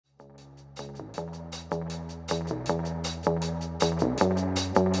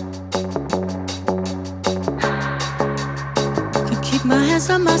Keep my hands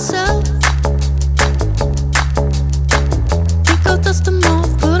on myself. Think I'll dust them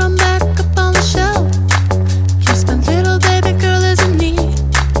off, put them back up on the shelf. Yes, my little baby girl is in need.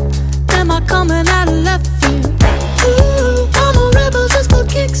 Am I coming out of left field? Ooh, I'm a rebel just for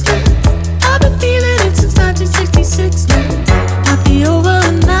kicks now. I've been feeling it since 1966 now. Might be over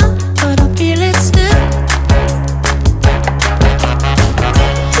now, but I feel it still.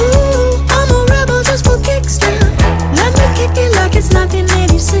 Ooh, I'm a rebel just for kicks now. Let me kick it like it's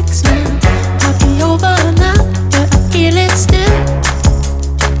 1986 now. Might be over now, but I feel it still.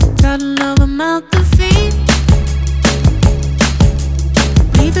 Got another mouth to feed.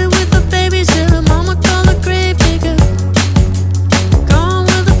 Leave it with the babysitter, mama call the grave digger. Gone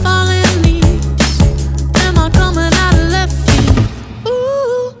with the falling leaves. Am I coming out of left field?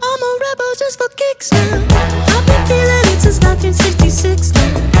 Ooh, I'm a rebel just for kicks now. I've been feeling it since 1966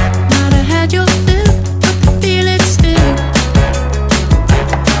 now. Might have had your fill, but I feel it still.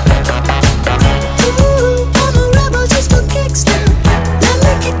 Ooh, I'm a rebel just for kicks now. Let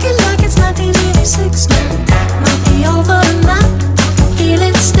me kick it like it's 1986 now. Might be over now, I feel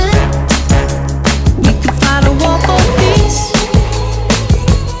it still. We could fight a war for peace.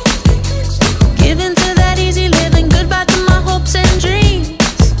 Give in to that easy living, goodbye to my hopes and dreams.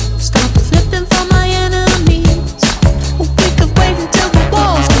 Stop flipping for my enemies. We could wait until the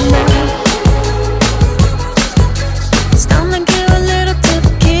walls come down. It's time to give a little to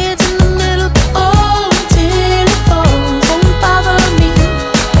the kids in the middle. Oh, till it falls, won't bother me.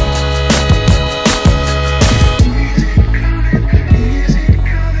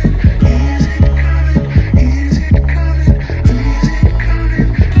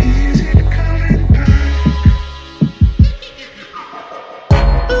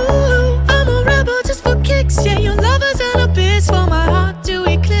 Ooh, I'm a rebel just for kicks. Yeah, your love is an abyss for my heart to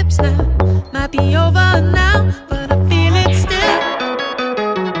eclipse now. Might be over now, but I feel it still.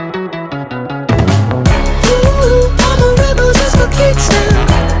 Ooh, I'm a rebel just for kicks now.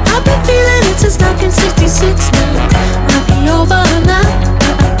 I've been feeling it since 1966 now. Might be over now,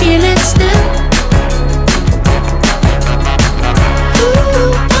 but I feel it still.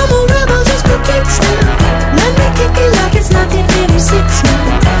 Ooh, I'm a rebel just for kicks now. Let me kick it like it's 1986 now.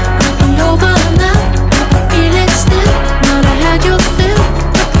 Might be over now, but I feel it still. Might have had your fill,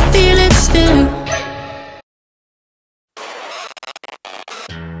 but I feel it still.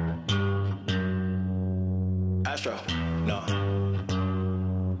 Astro, no.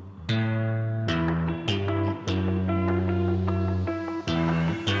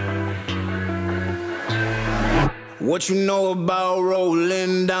 What you know about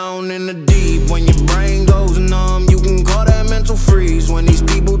rolling down in the deep? When your brain goes numb, you can call that mental freeze. When these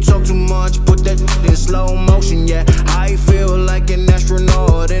people talk too much, put that in slow motion. Yeah, I feel like an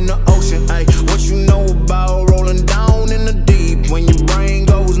astronaut in the ocean. Ay, what you know about rolling down in the deep? When your brain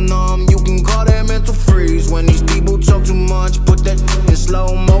goes numb, you can call that mental freeze. When these people talk too much, put that in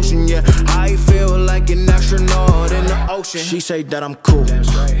slow motion. Yeah, I feel like an astronaut in the ocean. She say that I'm cool.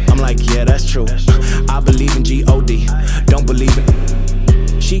 I'm like, yeah, that's true. I believe in G-O-D, don't believe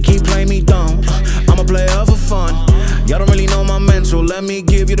it. She keep playing me dumb, I'm a player for fun. Y'all don't really know my mental, let me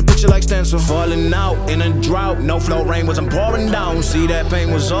give you the picture like stencil. Falling out in a drought, no flow, rain wasn't pouring down. See, that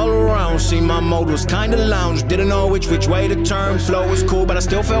pain was all around, see my mode was kinda lounge. Didn't know which way to turn, flow was cool but I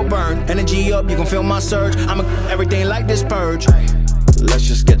still felt burned. Energy up, you can feel my surge, I'ma everything like this purge. Let's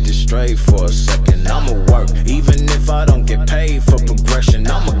just get this straight for a second. I'ma work, even if I don't get paid for progression.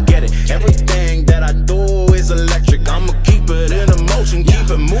 I'ma get it, everything that I do is electric. I'ma keep it in motion, keep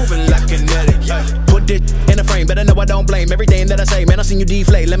it moving like kinetic. Put it in a frame, better know I don't blame everything that I say. Man, I seen you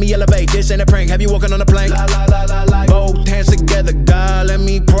deflate, let me elevate. This ain't a prank, have you walking on a plane? Both hands together, God, let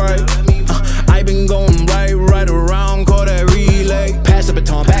me pray. I been going right around, call that relay. Pass the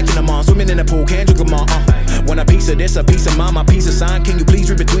baton, back in the mall, swimming in the pool, can't drink them all. Want a piece of this, a piece of mine, my piece of sign. Can you please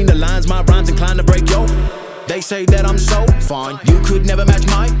read between the lines? My rhymes inclined to break yo. They say that I'm so fine, you could never match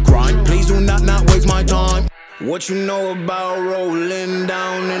my grind. Please do not waste my time. What you know about rolling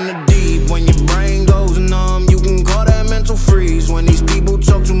down in the deep? When your brain goes numb, you can call that mental freeze. When these people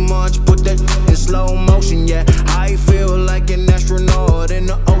talk too much, put that in slow motion. Yeah,